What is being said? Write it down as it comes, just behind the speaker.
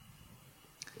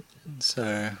And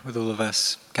so with all of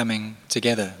us coming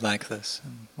together like this,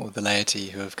 and all the laity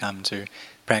who have come to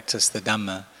practice the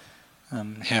Dhamma,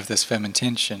 have this firm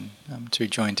intention to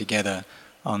join together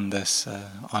on this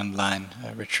online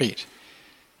retreat.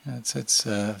 It's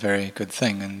a very good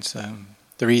thing, and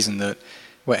the reason that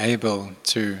we're able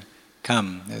to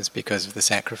come is because of the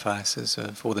sacrifices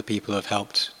of all the people who have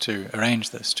helped to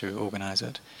arrange this, to organize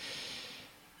it.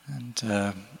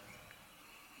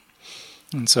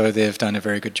 And so they've done a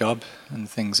very good job, and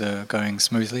things are going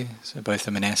smoothly, so both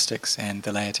the monastics and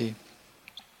the laity.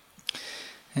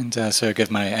 And so I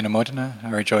give my anumodana. I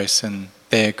rejoice in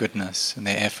their goodness and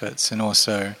their efforts, and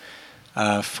also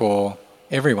for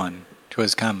everyone who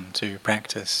has come to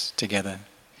practice together,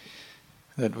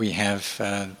 that we have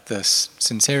this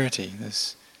sincerity,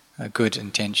 this good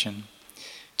intention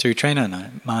to train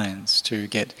our minds, to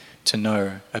get to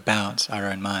know about our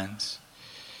own minds.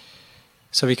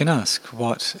 So we can ask,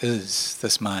 what is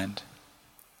this mind?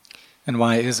 And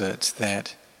why is it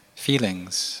that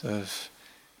feelings of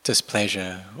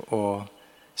displeasure or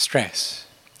stress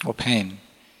or pain,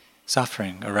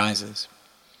 suffering arises?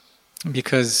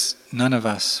 Because none of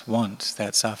us want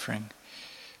that suffering.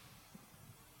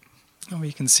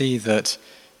 We can see that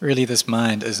really this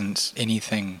mind isn't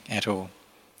anything at all.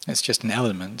 It's just an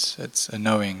element, it's a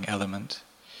knowing element.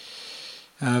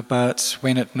 But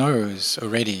when it knows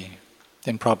already,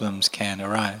 then problems can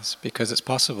arise, because it's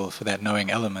possible for that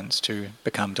knowing element to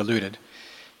become deluded,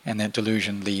 and that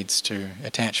delusion leads to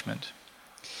attachment.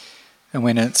 And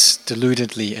when it's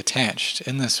deludedly attached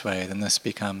in this way, then this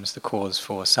becomes the cause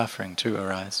for suffering to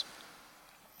arise.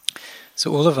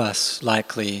 So all of us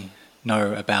likely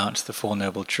know about the Four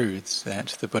Noble Truths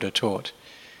that the Buddha taught,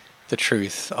 the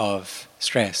truth of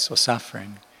stress or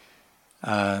suffering,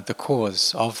 the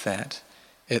cause of that,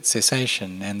 its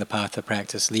cessation, and the path of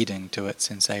practice leading to its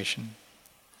cessation.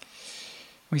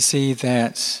 We see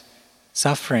that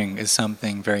suffering is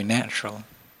something very natural,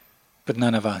 but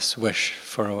none of us wish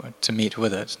to meet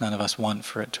with it, none of us want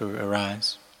for it to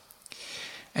arise.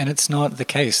 And it's not the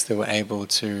case that we're able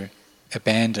to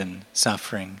abandon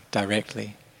suffering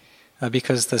directly,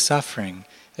 because the suffering,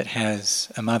 it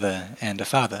has a mother and a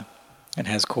father, it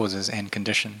has causes and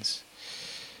conditions.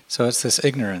 So it's this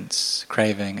ignorance,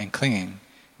 craving and clinging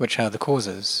which are the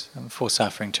causes for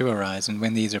suffering to arise, and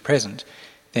when these are present,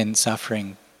 then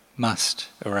suffering must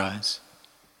arise.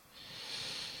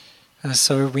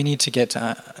 So we need to get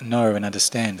to know and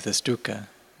understand this dukkha,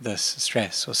 this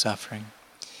stress or suffering.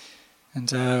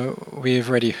 And we've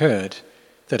already heard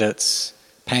that it's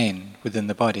pain within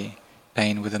the body,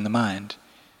 pain within the mind,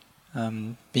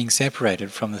 being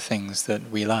separated from the things that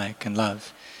we like and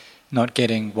love, not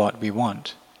getting what we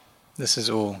want. This is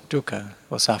all dukkha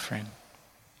or suffering.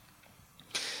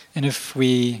 And if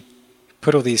we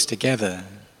put all these together,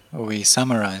 or we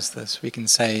summarize this, we can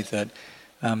say that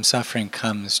suffering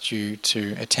comes due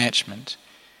to attachment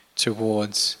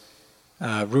towards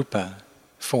rupa,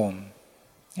 form,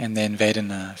 and then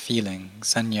vedana, feeling,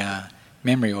 sanya,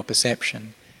 memory or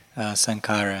perception,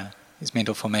 sankhara, is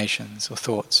mental formations or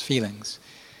thoughts, feelings,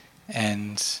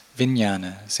 and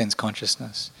vijnana, sense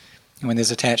consciousness. And when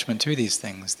there's attachment to these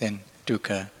things, then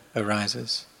dukkha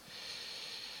arises.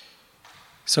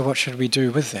 So what should we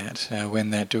do with that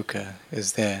when that dukkha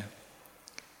is there?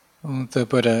 Well, the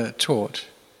Buddha taught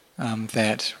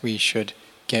that we should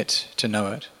get to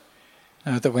know it.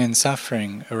 That when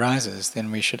suffering arises,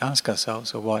 then we should ask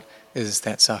ourselves, well, what is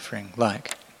that suffering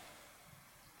like?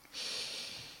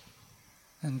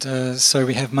 And so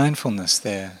we have mindfulness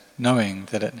there, knowing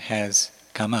that it has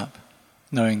come up,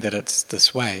 knowing that it's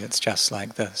this way, it's just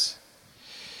like this.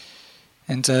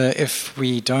 And if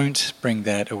we don't bring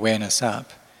that awareness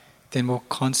up, then we'll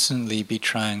constantly be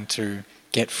trying to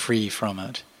get free from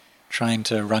it, trying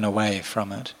to run away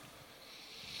from it.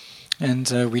 And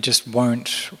we just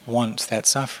won't want that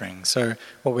suffering. So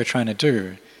what we're trying to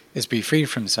do is be free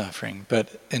from suffering,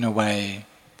 but in a way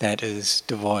that is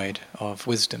devoid of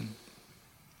wisdom.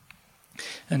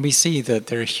 And we see that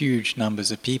there are huge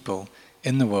numbers of people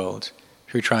in the world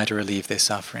who try to relieve their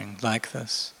suffering like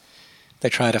this. They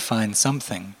try to find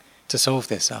something to solve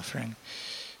their suffering.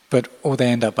 But all they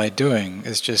end up by doing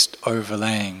is just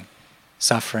overlaying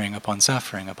suffering upon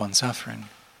suffering upon suffering.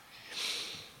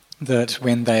 That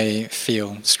when they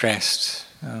feel stressed,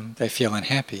 they feel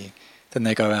unhappy, then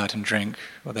they go out and drink,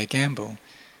 or they gamble,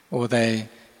 or they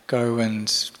go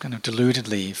and kind of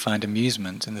deludedly find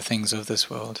amusement in the things of this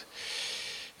world.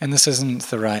 And this isn't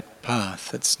the right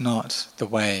path. It's not the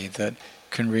way that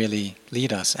can really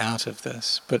lead us out of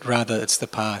this, but rather it's the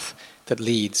path that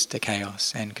leads to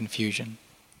chaos and confusion.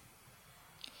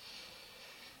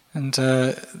 And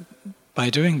by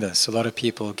doing this, a lot of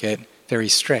people get very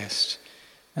stressed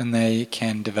and they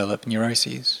can develop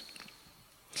neuroses.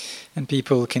 And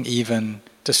people can even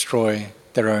destroy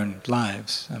their own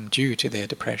lives due to their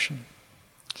depression.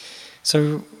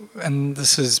 So, and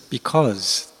this is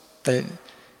because they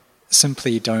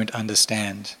simply don't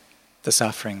understand the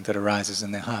suffering that arises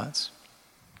in their hearts.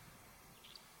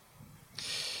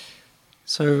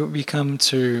 So we come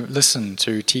to listen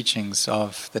to teachings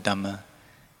of the Dhamma,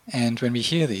 and when we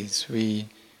hear these, we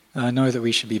know that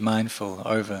we should be mindful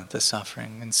over the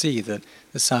suffering and see that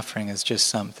the suffering is just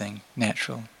something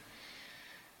natural.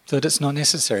 That it's not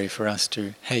necessary for us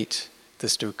to hate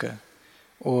this dukkha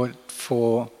or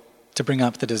to bring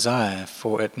up the desire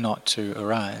for it not to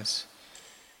arise.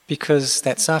 Because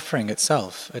that suffering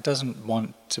itself, it doesn't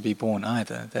want to be born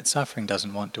either. That suffering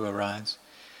doesn't want to arise.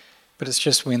 But it's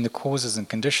just when the causes and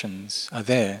conditions are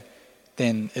there,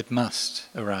 then it must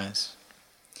arise.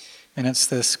 And it's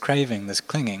this craving, this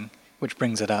clinging, which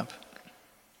brings it up.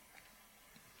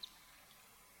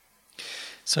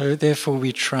 So therefore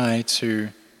we try to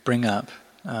bring up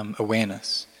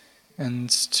awareness and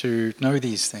to know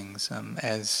these things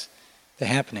as they're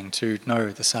happening, to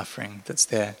know the suffering that's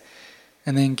there,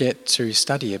 and then get to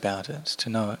study about it, to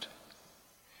know it.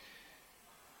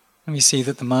 And we see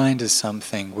that the mind is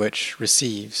something which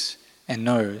receives and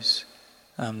knows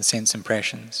the sense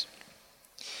impressions.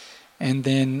 And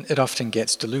then it often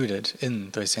gets deluded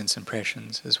in those sense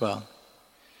impressions as well.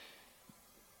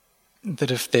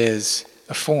 That if there's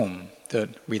a form that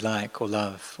we like or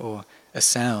love, or a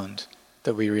sound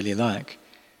that we really like,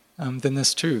 then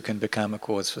this too can become a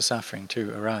cause for suffering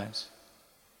to arise.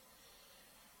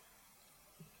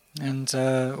 And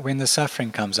when the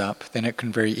suffering comes up, then it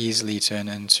can very easily turn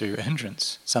into a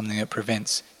hindrance, something that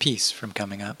prevents peace from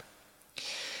coming up.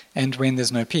 And when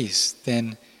there's no peace,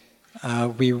 then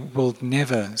we will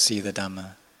never see the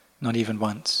Dhamma, not even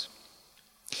once,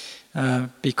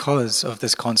 because of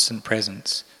this constant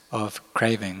presence of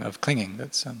craving, of clinging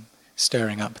that's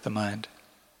stirring up the mind.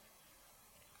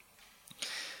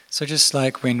 So just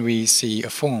like when we see a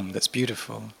form that's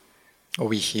beautiful, or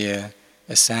we hear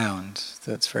a sound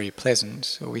that's very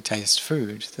pleasant, or we taste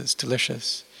food that's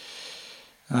delicious,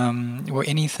 or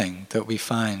anything that we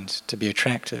find to be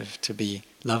attractive, to be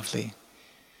lovely,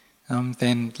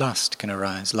 then lust can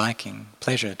arise, liking,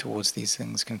 pleasure towards these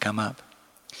things can come up.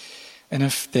 And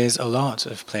if there's a lot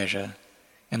of pleasure,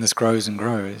 and this grows and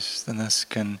grows, then this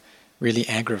can really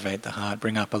aggravate the heart,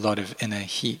 bring up a lot of inner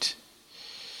heat.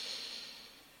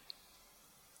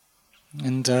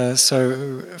 And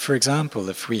so, for example,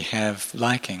 if we have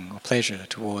liking or pleasure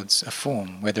towards a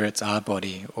form, whether it's our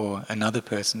body or another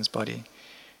person's body,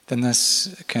 then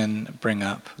this can bring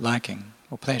up liking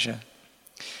or pleasure.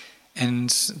 And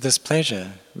this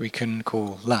pleasure we can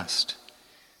call lust.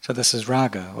 So this is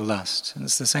raga or lust, and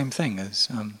it's the same thing as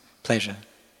pleasure.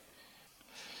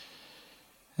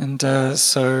 And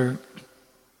so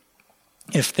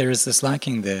if there is this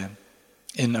liking there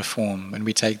in a form, and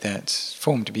we take that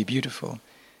form to be beautiful,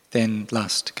 then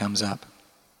lust comes up.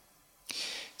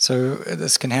 So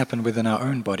this can happen within our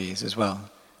own bodies as well,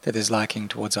 that there's liking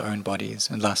towards our own bodies,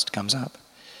 and lust comes up.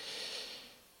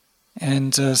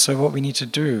 And so what we need to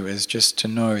do is just to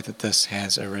know that this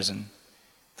has arisen,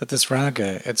 that this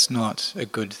raga, it's not a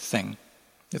good thing.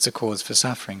 It's a cause for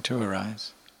suffering to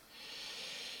arise.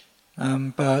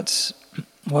 But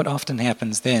what often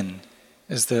happens then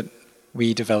is that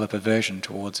we develop aversion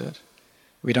towards it.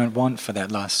 We don't want for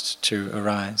that lust to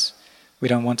arise. We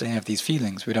don't want to have these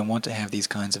feelings. We don't want to have these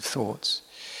kinds of thoughts.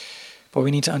 What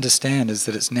we need to understand is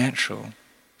that it's natural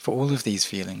for all of these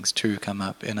feelings to come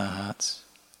up in our hearts.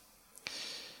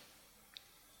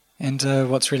 And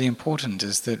what's really important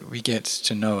is that we get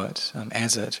to know it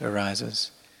as it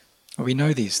arises. We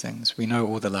know these things. We know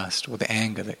all the lust, all the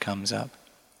anger that comes up.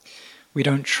 We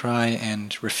don't try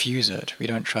and refuse it. We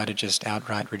don't try to just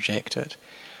outright reject it,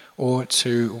 or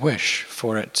to wish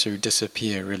for it to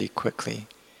disappear really quickly,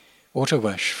 or to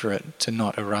wish for it to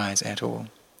not arise at all.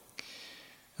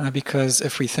 Because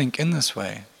if we think in this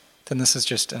way, then this is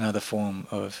just another form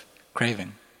of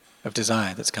craving, of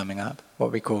desire that's coming up,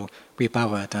 what we call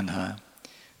vibhava tanha,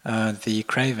 the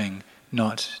craving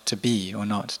not to be or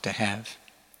not to have.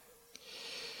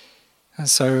 And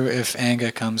so if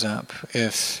anger comes up,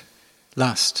 if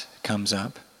lust comes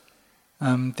up,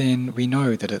 then we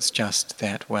know that it's just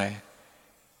that way,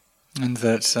 and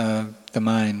that the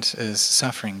mind is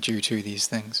suffering due to these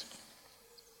things.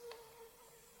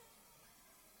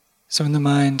 So when the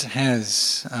mind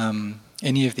has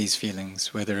any of these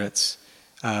feelings, whether it's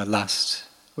lust,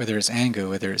 whether it's anger,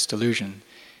 whether it's delusion,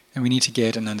 then we need to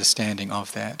get an understanding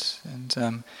of that.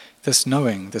 And this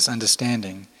knowing, this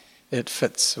understanding, it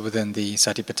fits within the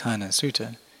Satipatthana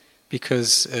Sutta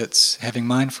because it's having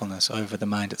mindfulness over the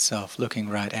mind itself, looking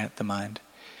right at the mind,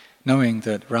 knowing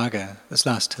that raga, this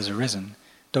lust, has arisen,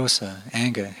 dosa,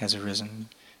 anger, has arisen,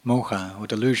 moha, or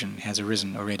delusion, has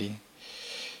arisen already.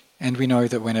 And we know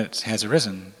that when it has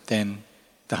arisen, then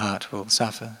the heart will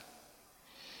suffer.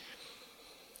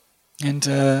 And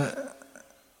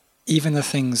even the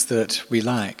things that we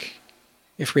like,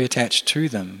 if we attach to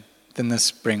them, then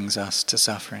this brings us to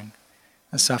suffering.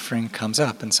 The suffering comes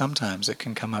up, and sometimes it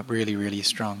can come up really, really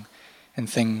strong, in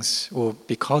things, or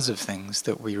because of things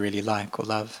that we really like or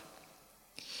love.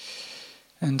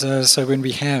 And so when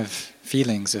we have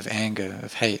feelings of anger,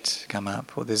 of hate come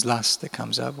up, or there's lust that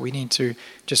comes up, we need to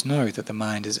just know that the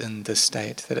mind is in this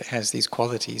state, that it has these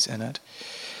qualities in it.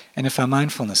 And if our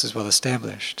mindfulness is well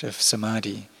established, if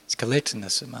samadhi, its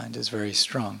collectedness of mind, is very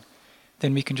strong,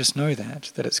 then we can just know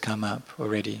that it's come up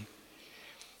already.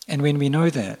 And when we know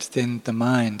that, then the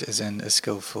mind is in a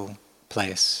skillful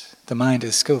place. The mind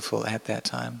is skillful at that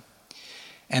time.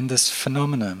 And this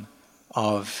phenomenon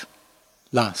of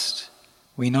lust,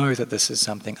 we know that this is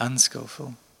something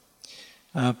unskillful.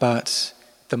 But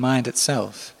the mind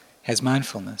itself has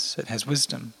mindfulness, it has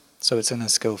wisdom, so it's in a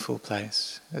skillful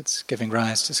place. It's giving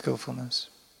rise to skillfulness.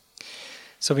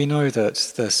 So we know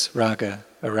that this raga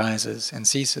arises and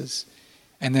ceases,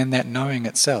 and then that knowing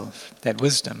itself, that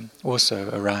wisdom, also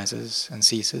arises and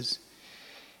ceases.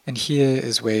 And here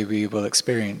is where we will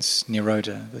experience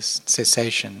nirodha, this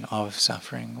cessation of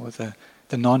suffering, or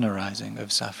the non-arising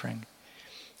of suffering,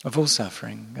 of all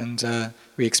suffering. And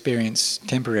we experience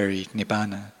temporary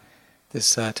nibbana,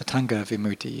 this tatanga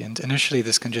vimutti. And initially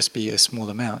this can just be a small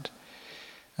amount.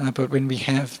 But when we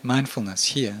have mindfulness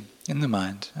here, in the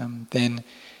mind, then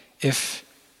if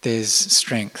there's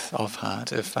strength of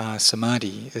heart, if our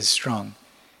samadhi is strong,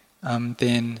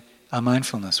 then our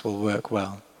mindfulness will work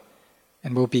well.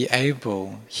 And we'll be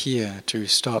able here to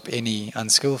stop any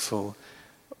unskillful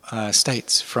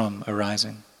states from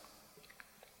arising.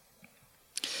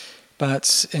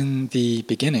 But in the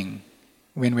beginning,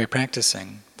 when we're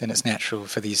practicing, then it's natural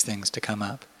for these things to come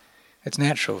up. It's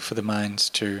natural for the mind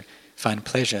to find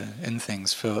pleasure in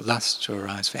things, for lust to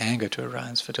arise, for anger to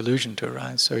arise, for delusion to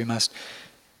arise. So we must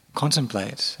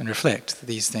contemplate and reflect that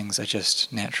these things are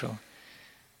just natural.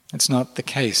 It's not the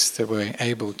case that we're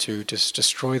able to just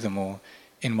destroy them all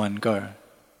in one go.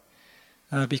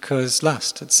 Because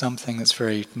lust, it's something that's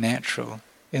very natural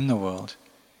in the world.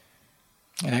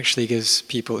 It actually gives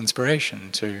people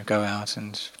inspiration to go out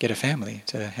and get a family,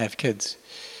 to have kids.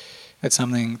 It's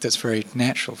something that's very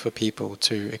natural for people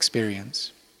to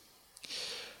experience.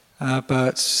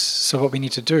 But so what we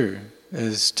need to do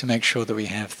is to make sure that we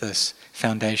have this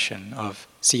foundation of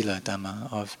sila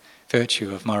dhamma, of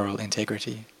virtue, of moral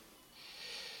integrity.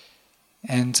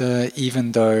 And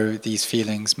even though these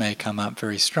feelings may come up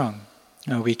very strong,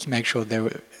 we can make sure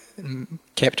they're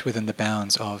kept within the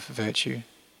bounds of virtue.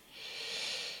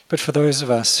 But for those of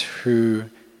us who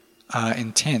are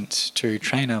intent to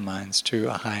train our minds to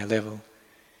a higher level,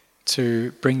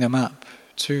 to bring them up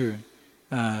to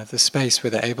the space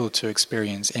where they're able to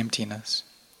experience emptiness,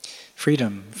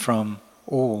 freedom from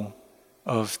all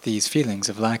of these feelings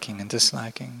of liking and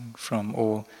disliking, from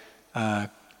all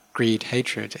greed,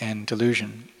 hatred, and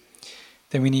delusion,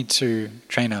 then we need to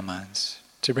train our minds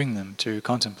to bring them to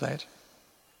contemplate.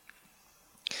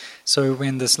 So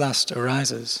when this lust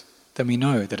arises, then we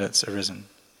know that it's arisen.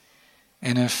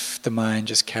 And if the mind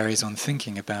just carries on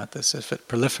thinking about this, if it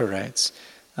proliferates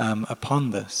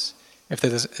upon this, if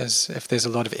there's a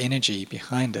lot of energy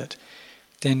behind it,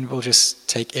 then we'll just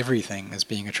take everything as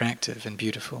being attractive and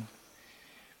beautiful.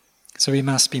 So we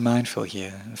must be mindful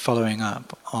here, and following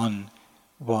up on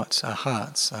what our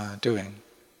hearts are doing.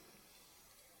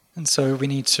 And so we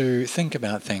need to think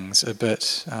about things a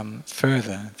bit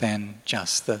further than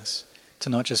just this, to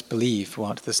not just believe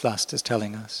what this lust is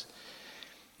telling us.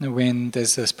 When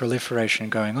there's this proliferation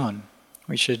going on,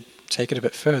 we should take it a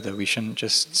bit further. We shouldn't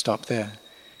just stop there.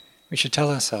 We should tell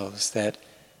ourselves that,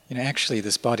 actually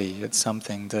this body, it's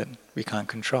something that we can't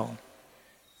control.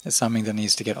 It's something that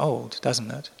needs to get old,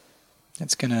 doesn't it?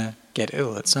 It's going to get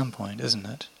ill at some point, isn't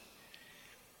it?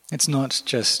 It's not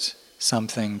just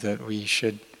something that we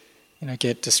should,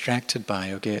 get distracted by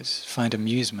or find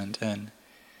amusement in.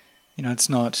 It's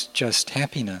not just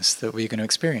happiness that we're going to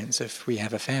experience if we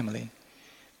have a family.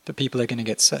 But people are going to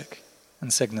get sick,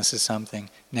 and sickness is something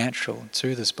natural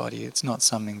to this body. It's not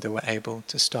something that we're able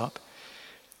to stop.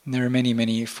 And there are many,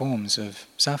 many forms of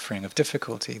suffering, of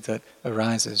difficulty that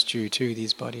arises due to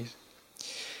these bodies.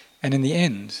 And in the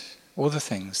end, all the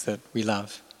things that we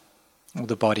love, all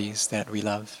the bodies that we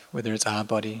love, whether it's our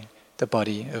body, the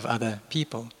body of other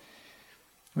people,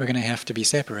 we're going to have to be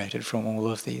separated from all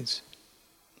of these.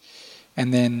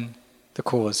 And then the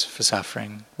cause for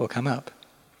suffering will come up,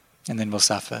 and then we'll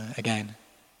suffer again.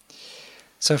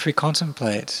 So if we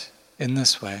contemplate in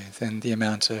this way, then the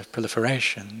amount of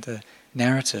proliferation, the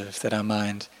narrative that our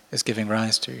mind is giving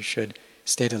rise to should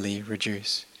steadily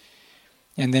reduce.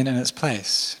 And then in its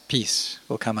place, peace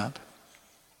will come up.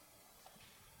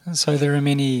 And so there are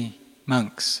many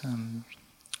monks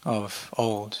of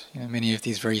old, many of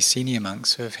these very senior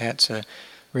monks who have had to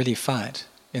really fight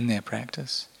in their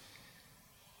practice.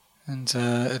 And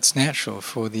it's natural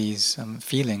for these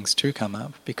feelings to come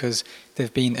up because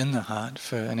they've been in the heart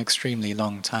for an extremely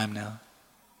long time now.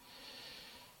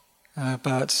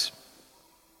 And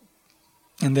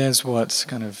there's what's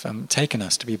kind of taken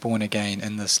us to be born again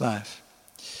in this life.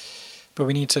 But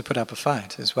we need to put up a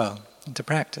fight as well, and to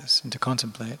practice and to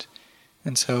contemplate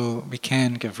until we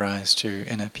can give rise to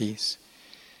inner peace,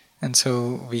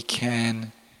 until we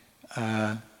can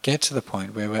get to the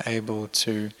point where we're able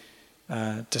to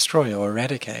destroy or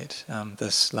eradicate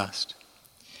this lust.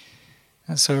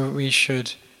 And so we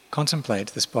should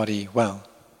contemplate this body well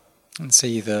and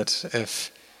see that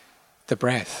if the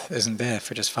breath isn't there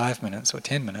for just 5 minutes or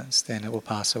 10 minutes, then it will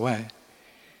pass away.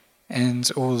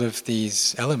 And all of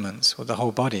these elements, or the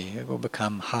whole body, it will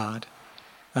become hard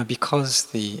because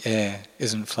the air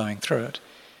isn't flowing through it.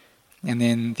 And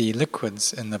then the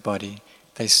liquids in the body,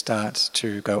 they start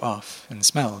to go off and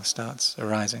smell starts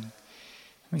arising.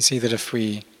 We see that if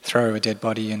we throw a dead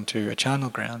body into a charnel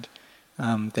ground,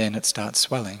 then it starts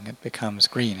swelling, it becomes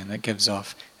green and it gives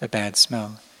off a bad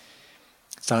smell.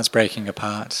 It starts breaking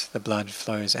apart, the blood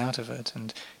flows out of it,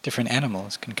 and different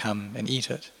animals can come and eat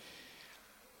it.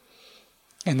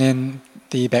 And then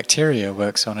the bacteria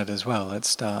works on it as well. It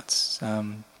starts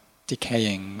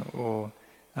decaying or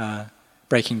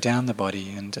breaking down the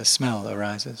body, and a smell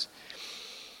arises.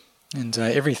 And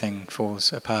everything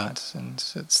falls apart, and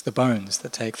it's the bones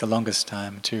that take the longest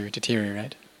time to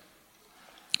deteriorate.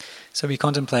 So we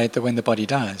contemplate that when the body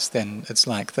dies, then it's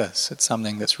like this. It's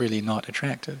something that's really not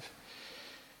attractive.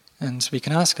 And we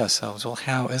can ask ourselves, well,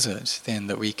 how is it then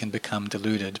that we can become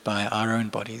deluded by our own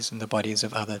bodies and the bodies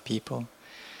of other people?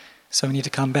 So we need to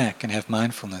come back and have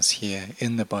mindfulness here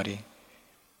in the body.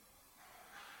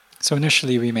 So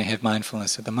initially we may have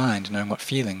mindfulness of the mind, knowing what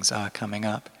feelings are coming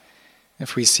up.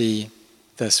 If we see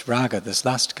this raga, this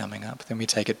lust coming up, then we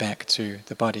take it back to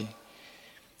the body.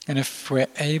 And if we're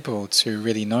able to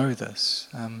really know this,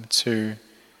 to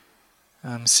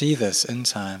see this in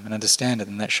time and understand it,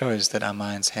 then that shows that our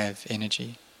minds have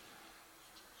energy.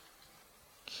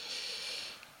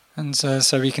 And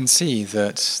so we can see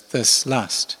that this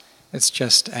lust, it's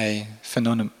just a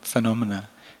phenomena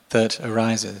that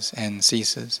arises and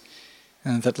ceases,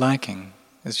 and that liking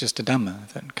is just a Dhamma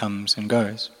that comes and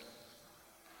goes.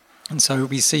 And so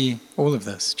we see all of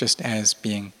this just as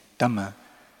being Dhamma.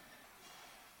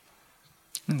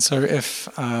 And so if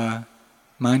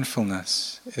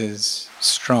mindfulness is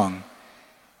strong,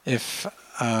 if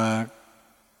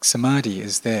samadhi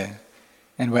is there,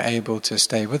 and we're able to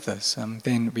stay with this,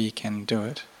 then we can do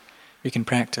it. We can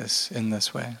practice in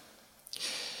this way.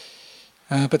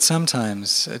 But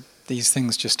sometimes these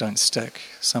things just don't stick.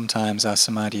 Sometimes our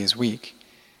samadhi is weak,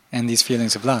 and these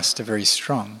feelings of lust are very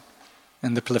strong,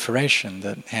 and the proliferation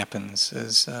that happens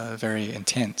is very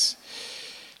intense.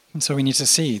 And so we need to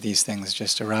see these things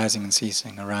just arising and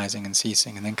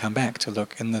ceasing, and then come back to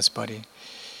look in this body.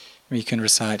 We can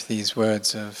recite these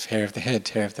words of hair of the head,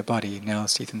 hair of the body,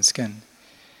 nails, teeth and skin.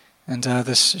 And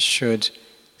this should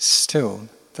still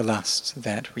the lust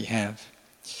that we have.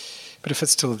 But if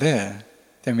it's still there,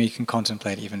 then we can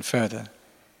contemplate even further.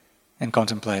 And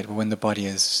contemplate, well, when the body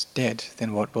is dead,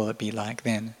 then what will it be like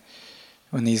then?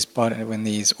 When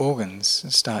these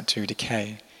organs start to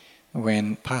decay,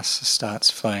 when pus starts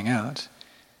flowing out,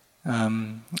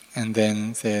 and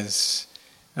then there's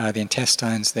the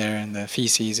intestines there and the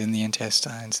feces in the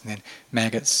intestines, and then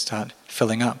maggots start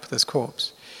filling up this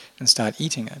corpse and start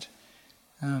eating it,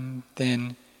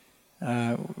 then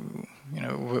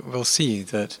we'll see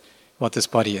that what this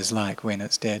body is like when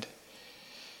it's dead.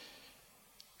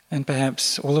 And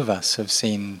perhaps all of us have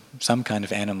seen some kind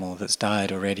of animal that's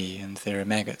died already, and there are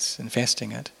maggots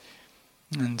infesting it.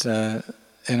 And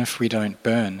if we don't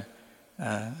burn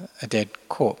a dead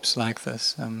corpse like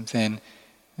this, then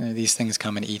these things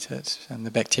come and eat it, and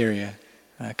the bacteria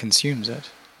consumes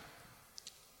it.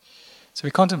 So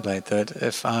we contemplate that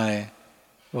if I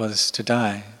was to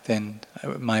die, then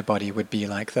my body would be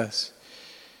like this.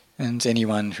 And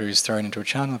anyone who's thrown into a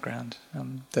charnel ground,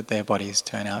 that their bodies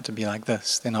turn out to be like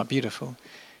this. They're not beautiful.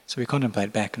 So we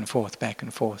contemplate back and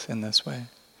forth in this way.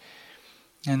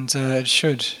 And it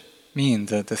should mean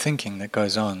that the thinking that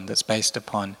goes on that's based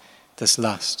upon this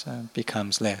lust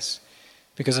becomes less.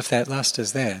 Because if that lust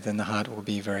is there, then the heart will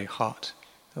be very hot.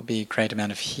 There'll be a great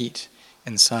amount of heat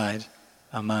inside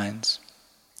our minds.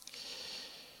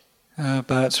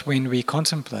 But when we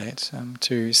contemplate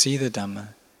to see the Dhamma,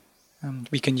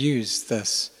 we can use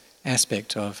this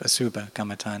aspect of asubha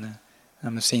kammatthana,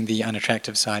 of seeing the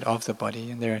unattractive side of the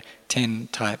body, and there are 10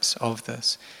 types of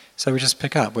this. So we just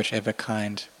pick up whichever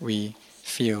kind we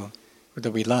feel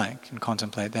that we like and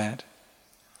contemplate that.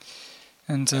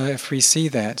 And if we see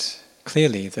that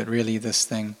clearly, that really this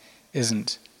thing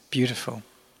isn't beautiful,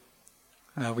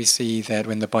 we see that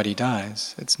when the body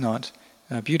dies, it's not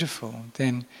beautiful,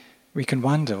 then we can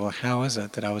wonder, well, how is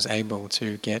it that I was able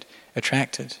to get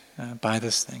attracted by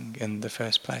this thing in the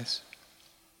first place?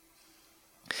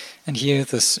 And here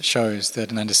this shows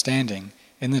that an understanding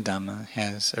in the Dhamma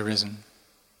has arisen.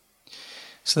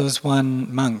 So there was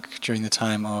one monk during the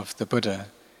time of the Buddha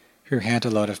who had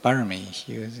a lot of parami,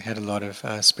 he had a lot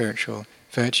of spiritual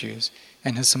virtues,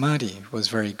 and his samadhi was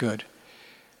very good.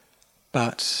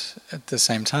 But at the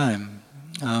same time,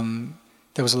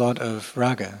 there was a lot of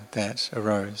raga that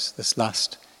arose, this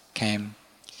lust came.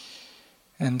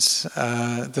 And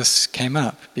this came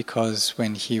up because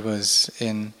when he was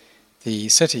in the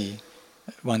city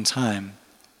one time,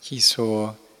 he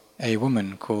saw a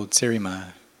woman called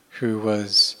Sirima, who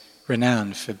was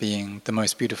renowned for being the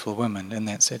most beautiful woman in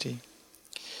that city.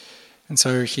 And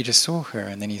so he just saw her,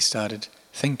 and then he started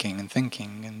thinking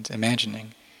and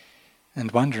imagining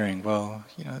and wondering, well,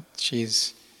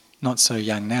 she's not so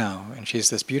young now, and she's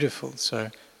this beautiful, so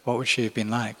what would she have been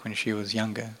like when she was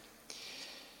younger?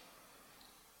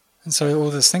 And so all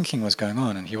this thinking was going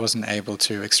on, and he wasn't able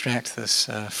to extract this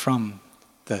from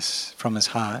his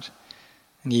heart.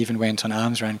 And he even went on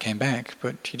alms round, came back,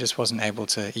 but he just wasn't able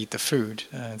to eat the food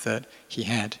that he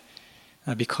had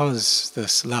because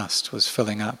this lust was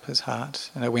filling up his heart,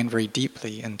 and it went very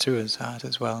deeply into his heart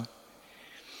as well.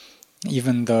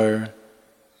 Even though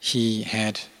he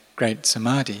had great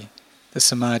samadhi, the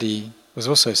samadhi was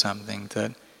also something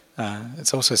that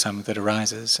it's also something that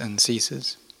arises and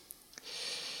ceases.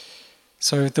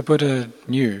 So the Buddha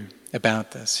knew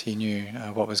about this. He knew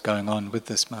what was going on with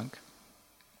this monk.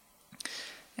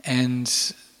 And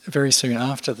very soon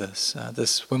after this,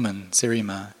 this woman,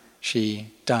 Sirima,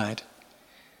 she died.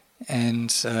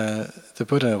 And the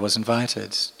Buddha was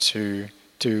invited to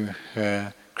do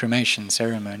her cremation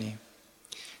ceremony.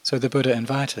 So the Buddha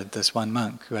invited this one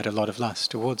monk who had a lot of lust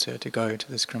towards her to go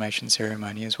to this cremation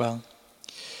ceremony as well.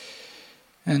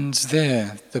 And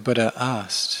there the Buddha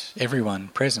asked everyone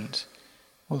present,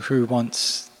 well, who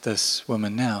wants this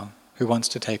woman now? Who wants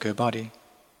to take her body?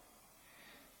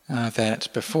 That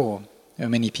before there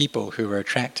were many people who were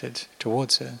attracted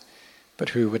towards her, but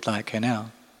who would like her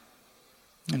now?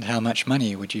 And how much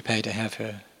money would you pay to have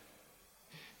her?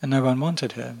 And no one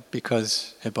wanted her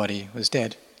because her body was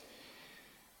dead.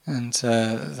 And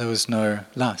there was no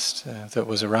lust that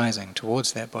was arising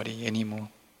towards that body anymore.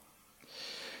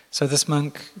 So this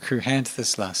monk who had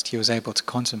this lust, he was able to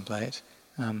contemplate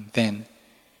then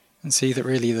and see that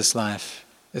really this life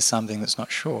is something that's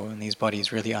not sure, and these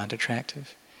bodies really aren't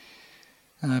attractive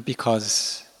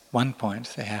because one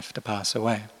point they have to pass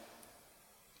away.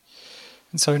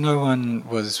 And so no one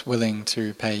was willing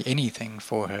to pay anything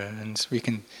for her, and we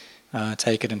can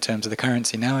take it in terms of the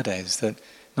currency nowadays, that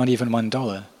not even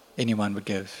 $1 anyone would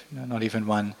give, not even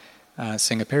one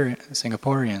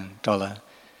Singaporean dollar,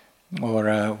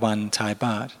 or one Thai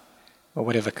baht, or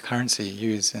whatever currency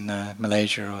you use in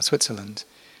Malaysia or Switzerland,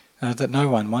 that no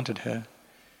one wanted her.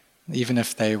 Even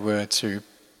if they were to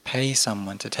pay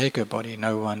someone to take her body,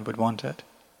 no one would want it.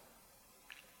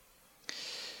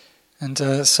 And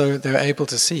so they were able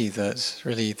to see that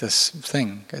really this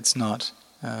thing, it's not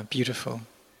beautiful.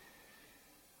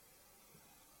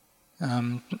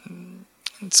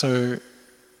 So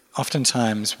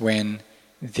oftentimes when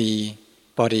the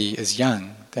body is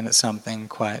young, then it's something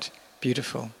quite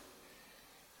beautiful.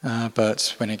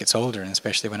 But when it gets older, and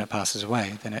especially when it passes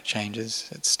away, then it changes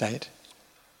its state.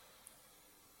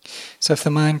 So if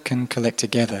the mind can collect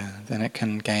together, then it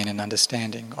can gain an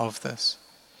understanding of this.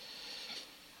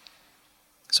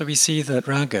 So we see that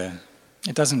raga,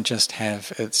 it doesn't just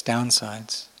have its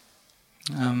downsides.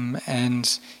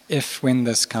 And if when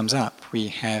this comes up, we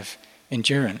have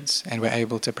endurance and we're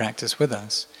able to practice with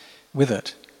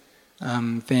it,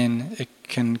 then it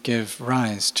can give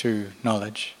rise to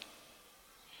knowledge.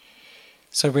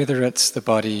 So whether it's the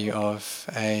body of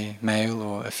a male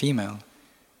or a female,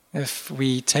 if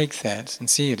we take that and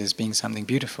see it as being something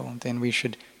beautiful, then we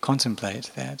should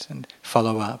contemplate that and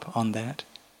follow up on that.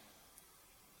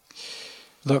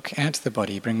 look at the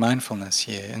body, bring mindfulness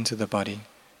here into the body,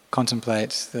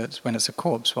 contemplate that when it's a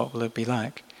corpse, what will it be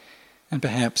like? And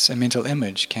perhaps a mental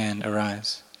image can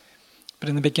arise. But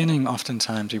in the beginning,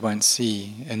 oftentimes we won't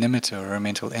see a nimitta or a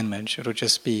mental image. It'll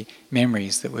just be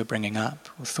memories that we're bringing up,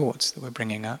 or thoughts that we're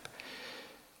bringing up.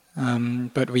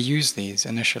 But we use these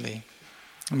initially.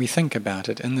 And we think about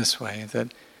it in this way,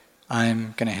 that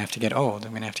I'm going to have to get old,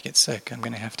 I'm going to have to get sick, I'm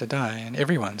going to have to die. And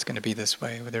everyone's going to be this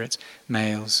way, whether it's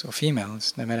males or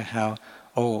females, no matter how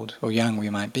old or young we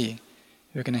might be.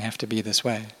 We're going to have to be this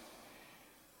way.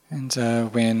 And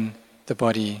when the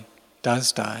body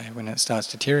does die, when it starts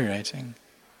deteriorating,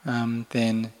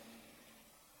 then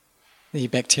the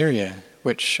bacteria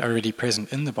which are already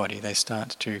present in the body, they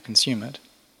start to consume it.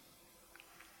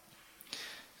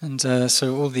 And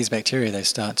so all these bacteria, they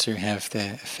start to have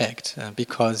their effect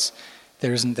because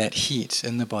there isn't that heat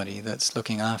in the body that's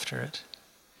looking after it.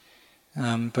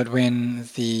 But when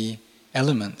the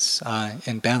elements are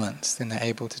in balance, then they're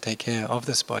able to take care of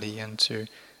this body and to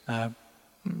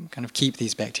kind of keep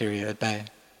these bacteria at bay.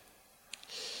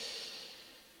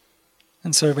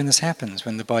 And so when this happens,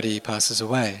 when the body passes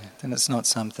away, then it's not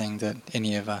something that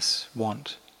any of us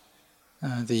want.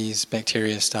 These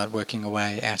bacteria start working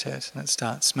away at it, and it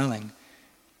starts smelling.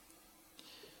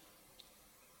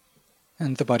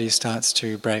 And the body starts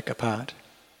to break apart.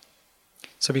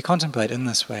 So we contemplate in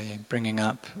this way, bringing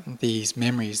up these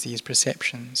memories, these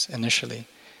perceptions initially.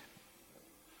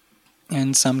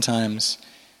 And sometimes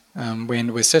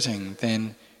when we're sitting,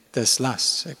 then this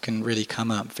lust, it can really come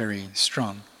up very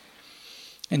strong.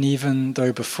 And even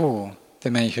though before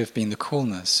there may have been the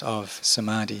coolness of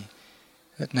samadhi,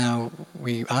 that now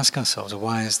we ask ourselves,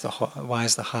 why is the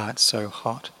heart so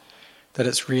hot? That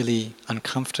it's really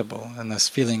uncomfortable, and this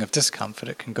feeling of discomfort,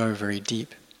 it can go very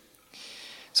deep.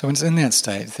 So when it's in that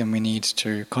state, then we need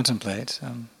to contemplate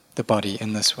the body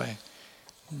in this way.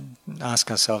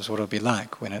 Ask ourselves what it'll be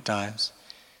like when it dies.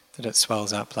 That it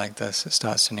swells up like this, it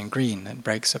starts turning green, it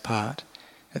breaks apart.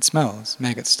 It smells,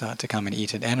 maggots start to come and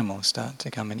eat it, animals start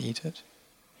to come and eat it.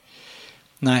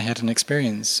 And I had an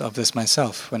experience of this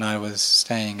myself when I was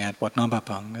staying at Wat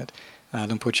Nobapong, at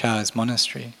Luang Por Chah's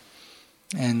monastery.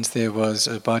 And there was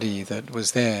a body that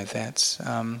was there that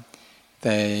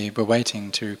they were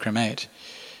waiting to cremate.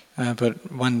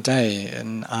 But one day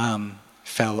an arm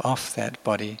fell off that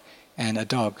body and a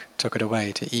dog took it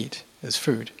away to eat as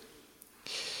food.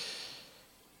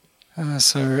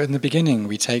 So in the beginning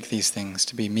we take these things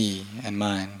to be me and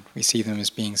mine. We see them as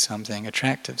being something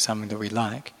attractive, something that we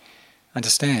like.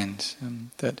 Understand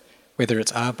that whether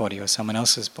it's our body or someone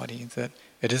else's body, that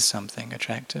it is something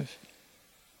attractive.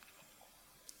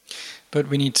 But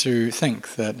we need to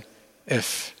think that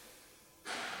if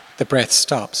the breath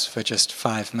stops for just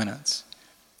 5 minutes,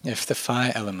 if the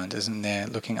fire element isn't there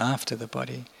looking after the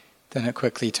body, then it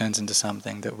quickly turns into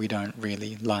something that we don't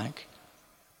really like.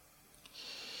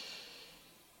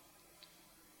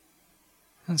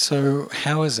 And so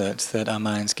how is it that our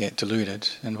minds get deluded,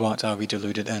 and what are we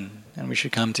deluded in? And we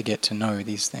should come to get to know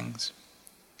these things.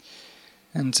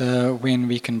 And when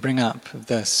we can bring up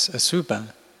this asubha,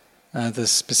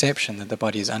 this perception that the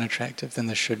body is unattractive, then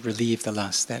this should relieve the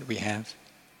lust that we have.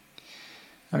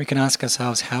 And we can ask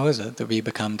ourselves, how is it that we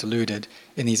become deluded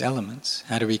in these elements?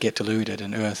 How do we get deluded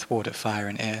in earth, water, fire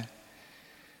and air?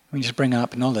 We need to bring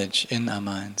up knowledge in our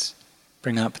minds,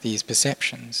 bring up these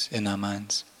perceptions in our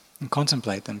minds, and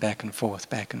contemplate them back and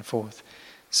forth,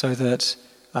 so that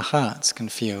our hearts can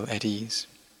feel at ease.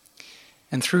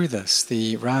 And through this,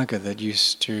 the raga that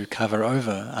used to cover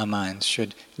over our minds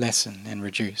should lessen and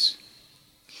reduce.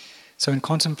 So in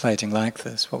contemplating like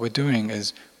this, what we're doing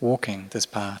is walking this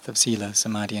path of sila,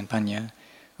 samadhi and panya,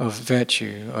 of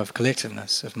virtue, of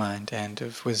collectiveness of mind and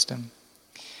of wisdom.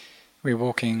 We're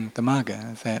walking the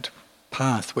magga, that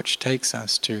path which takes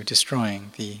us to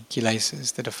destroying the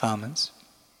kilesas, the defilements.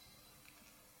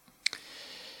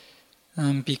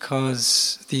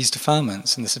 Because these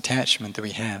defilements and this attachment that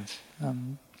we have,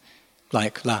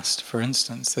 like lust, for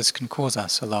instance, this can cause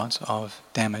us a lot of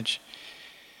damage.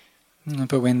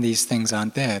 But when these things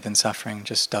aren't there, then suffering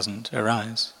just doesn't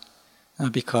arise,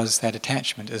 because that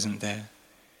attachment isn't there.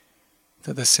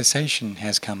 That the cessation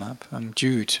has come up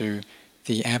due to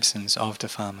the absence of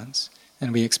defilements,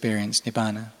 and we experience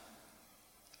nibbana.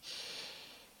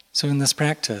 So in this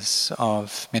practice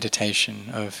of meditation,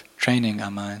 of training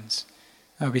our minds,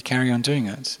 we carry on doing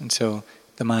it until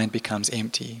the mind becomes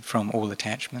empty from all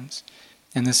attachments.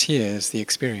 And this here is the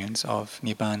experience of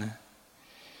nibbana.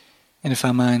 And if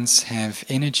our minds have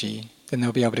energy, then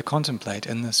they'll be able to contemplate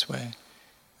in this way.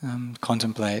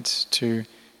 Contemplate to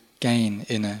gain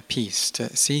inner peace,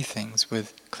 to see things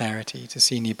with clarity, to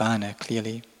see nibbana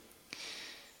clearly.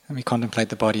 And we contemplate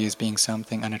the body as being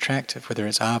something unattractive, whether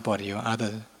it's our body or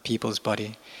other people's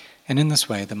body. And in this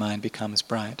way, the mind becomes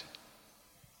bright.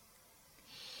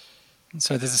 And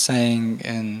so there's a saying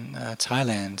in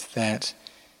Thailand that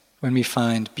when we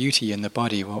find beauty in the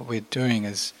body, what we're doing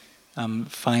is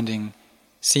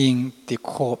seeing the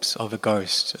corpse of a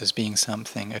ghost as being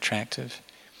something attractive.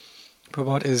 But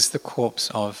what is the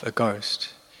corpse of a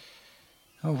ghost?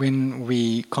 When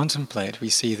we contemplate, we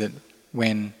see that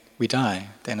when we die,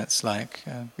 then it's like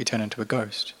we turn into a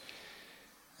ghost.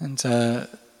 And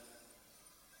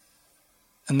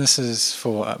this is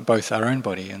for both our own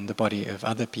body and the body of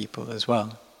other people as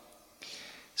well.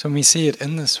 So when we see it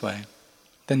in this way,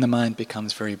 then the mind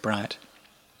becomes very bright.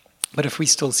 But if we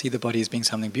still see the body as being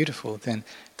something beautiful, then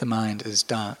the mind is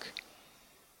dark.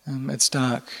 It's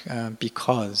dark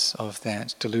because of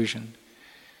that delusion.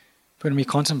 But when we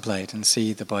contemplate and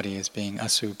see the body as being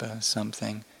asubha,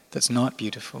 something that's not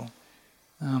beautiful,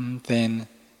 then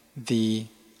the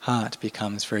heart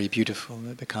becomes very beautiful,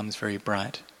 it becomes very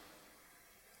bright.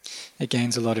 It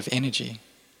gains a lot of energy.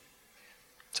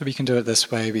 So we can do it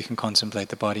this way, we can contemplate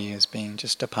the body as being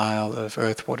just a pile of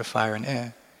earth, water, fire and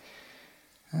air.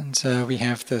 And we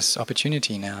have this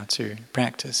opportunity now to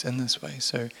practice in this way,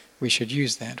 so we should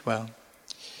use that well.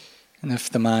 And if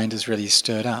the mind is really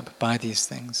stirred up by these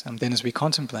things, then as we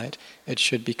contemplate, it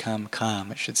should become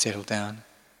calm, it should settle down.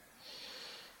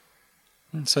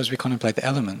 And so as we contemplate the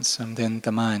elements, then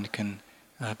the mind can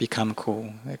become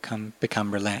cool, it can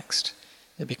become relaxed,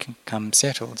 it become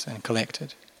settled and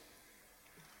collected.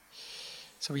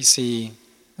 So we see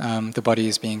the body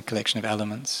as being a collection of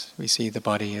elements. We see the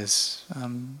body as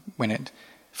when it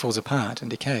falls apart and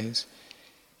decays.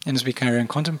 And as we carry on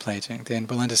contemplating, then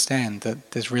we'll understand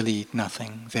that there's really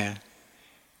nothing there,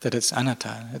 that it's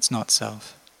anatta, it's not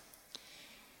self.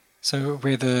 So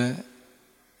whether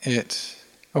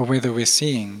we're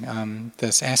seeing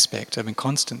this aspect of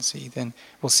inconstancy, then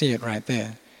we'll see it right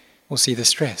there. We'll see the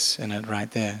stress in it right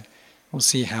there. We'll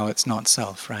see how it's not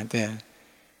self right there.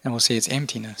 And we'll see its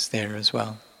emptiness there as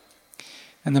well.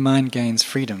 And the mind gains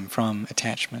freedom from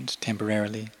attachment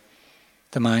temporarily.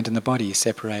 The mind and the body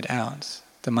separate out.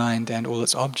 The mind and all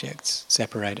its objects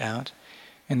separate out.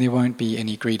 And there won't be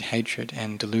any greed, hatred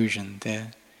and delusion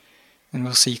there. And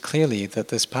we'll see clearly that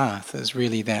this path is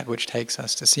really that which takes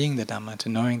us to seeing the Dhamma, to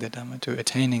knowing the Dhamma, to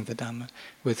attaining the Dhamma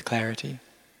with clarity.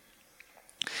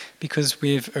 Because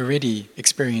we've already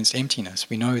experienced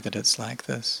emptiness, we know that it's like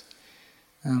this.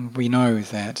 We know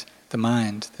that the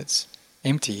mind that's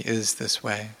empty is this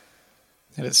way,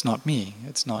 that it's not me,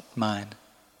 it's not mine.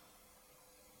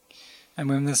 And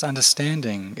when this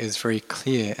understanding is very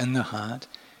clear in the heart,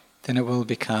 then it will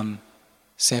become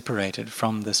separated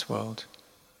from this world.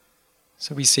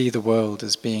 So we see the world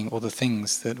as being all the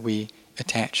things that we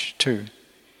attach to.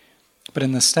 But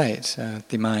in this state,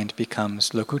 the mind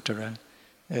becomes lokuttara.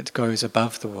 It goes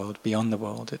above the world, beyond the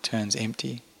world, it turns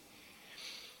empty.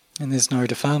 And there's no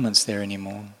defilements there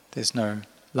anymore. There's no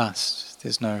lust,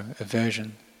 there's no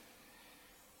aversion.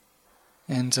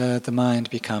 And the mind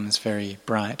becomes very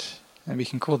bright. And we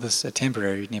can call this a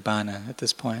temporary nibbana at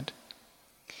this point.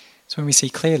 So when we see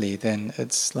clearly, then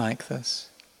it's like this.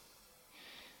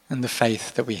 And the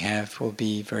faith that we have will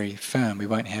be very firm. We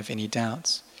won't have any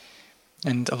doubts.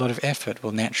 And a lot of effort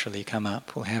will naturally come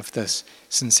up. We'll have this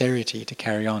sincerity to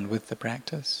carry on with the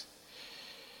practice.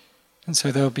 And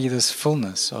so there'll be this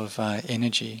fullness of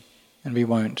energy, and we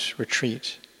won't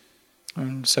retreat.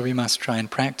 And so we must try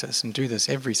and practice and do this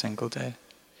every single day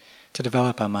to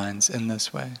develop our minds in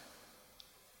this way.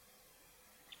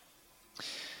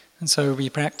 And so we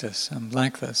practice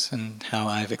like this, and how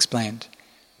I've explained.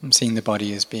 Seeing the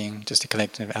body as being just a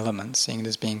collection of elements, seeing it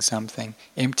as being something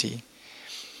empty.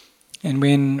 And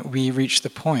when we reach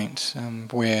the point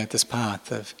where this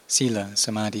path of sila,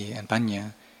 samadhi and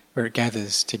panya, where it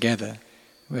gathers together,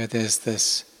 where there's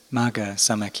this magga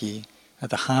samakhi,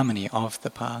 the harmony of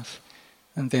the path,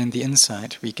 and then the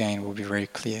insight we gain will be very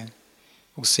clear.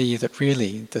 We'll see that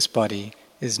really this body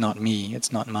is not me,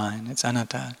 it's not mine, it's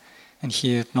anatta, and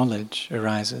here knowledge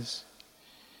arises.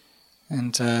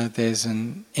 And there's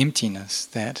an emptiness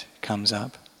that comes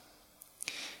up.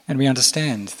 And we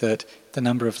understand that the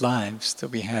number of lives that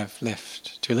we have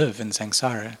left to live in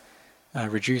samsara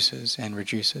reduces and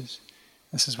reduces.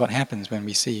 This is what happens when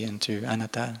we see into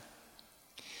anatta.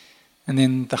 And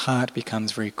then the heart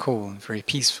becomes very cool and very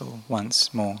peaceful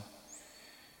once more.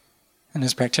 And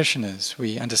as practitioners,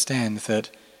 we understand that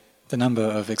the number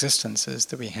of existences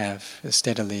that we have is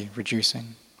steadily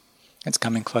reducing. It's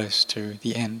coming close to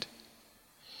the end.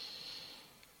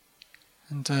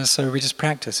 And so we just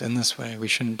practice in this way. We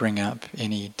shouldn't bring up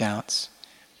any doubts.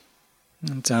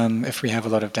 And if we have a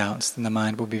lot of doubts, then the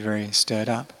mind will be very stirred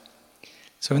up.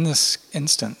 So in this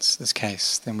instance, this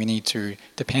case, then we need to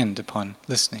depend upon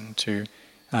listening to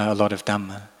a lot of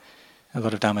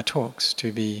Dhamma talks,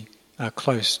 to be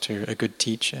close to a good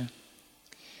teacher.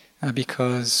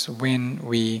 Because when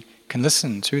we can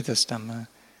listen to this Dhamma,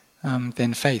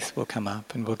 then faith will come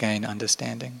up and we'll gain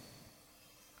understanding.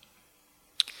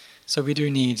 So we do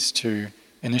need to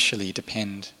initially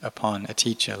depend upon a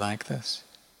teacher like this.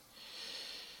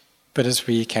 But as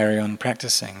we carry on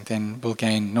practicing, then we'll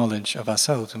gain knowledge of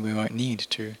ourselves and we won't need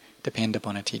to depend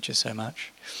upon a teacher so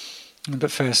much. But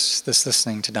first, this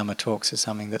listening to Dhamma talks is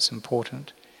something that's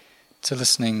important. To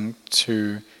listening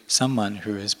to someone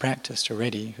who has practiced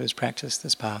already, who has practiced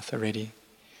this path already.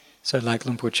 So like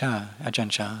Luang Por Chah, Ajahn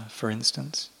Chah, for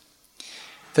instance.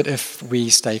 That if we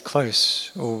stay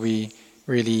close or we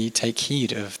really take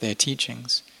heed of their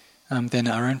teachings, then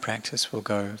our own practice will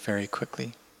go very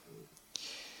quickly.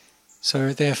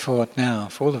 So therefore now,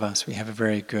 for all of us, we have a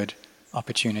very good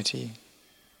opportunity.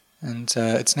 And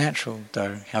it's natural,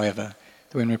 though, however,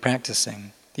 that when we're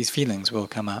practicing, these feelings will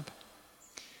come up.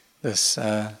 This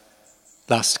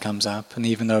lust comes up, and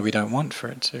even though we don't want for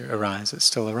it to arise, it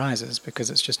still arises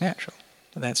because it's just natural.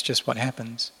 That's just what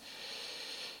happens.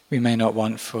 We may not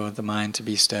want for the mind to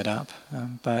be stirred up,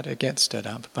 but it gets stirred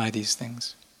up by these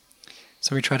things.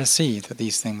 So we try to see that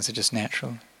these things are just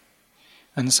natural.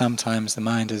 And sometimes the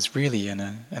mind is really in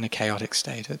a chaotic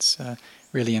state. It's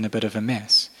really in a bit of a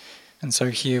mess. And so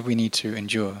here we need to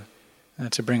endure,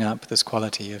 to bring up this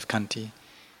quality of khanti,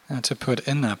 to put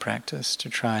in our practice, to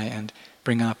try and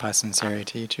bring up our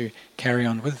sincerity, to carry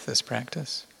on with this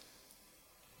practice.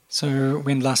 So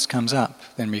when lust comes up,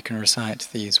 then we can recite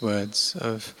these words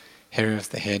of hair of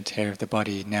the head, hair of the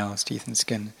body, nails, teeth and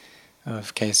skin,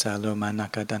 of kesa, loma,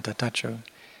 naka, danta, tacho.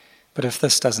 But if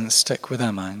this doesn't stick with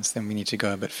our minds, then we need to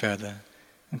go a bit further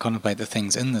and contemplate the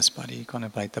things in this body,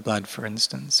 contemplate the blood, for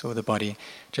instance, or the body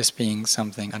just being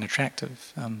something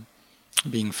unattractive,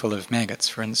 being full of maggots,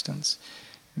 for instance.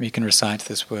 We can recite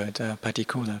this word,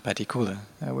 patikula, patikula,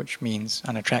 which means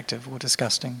unattractive or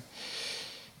disgusting.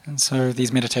 And so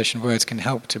these meditation words can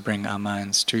help to bring our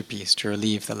minds to peace, to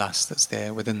relieve the lust that's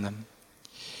there within them.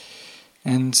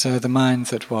 And so the mind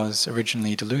that was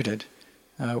originally deluded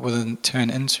will then turn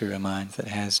into a mind that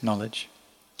has knowledge.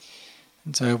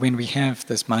 And so when we have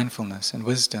this mindfulness and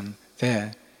wisdom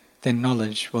there, then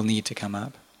knowledge will need to come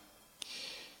up.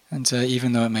 And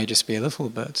even though it may just be a little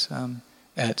bit,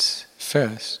 at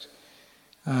first,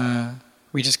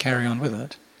 we just carry on with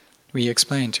it. We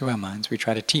explain to our minds, we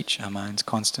try to teach our minds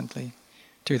constantly.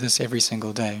 Do this every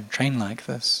single day, train like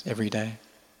this every day.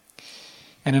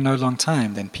 And in no long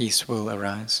time, then peace will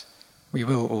arise. We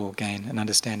will all gain an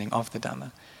understanding of the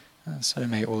Dhamma. So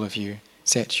may all of you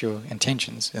set your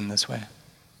intentions in this way.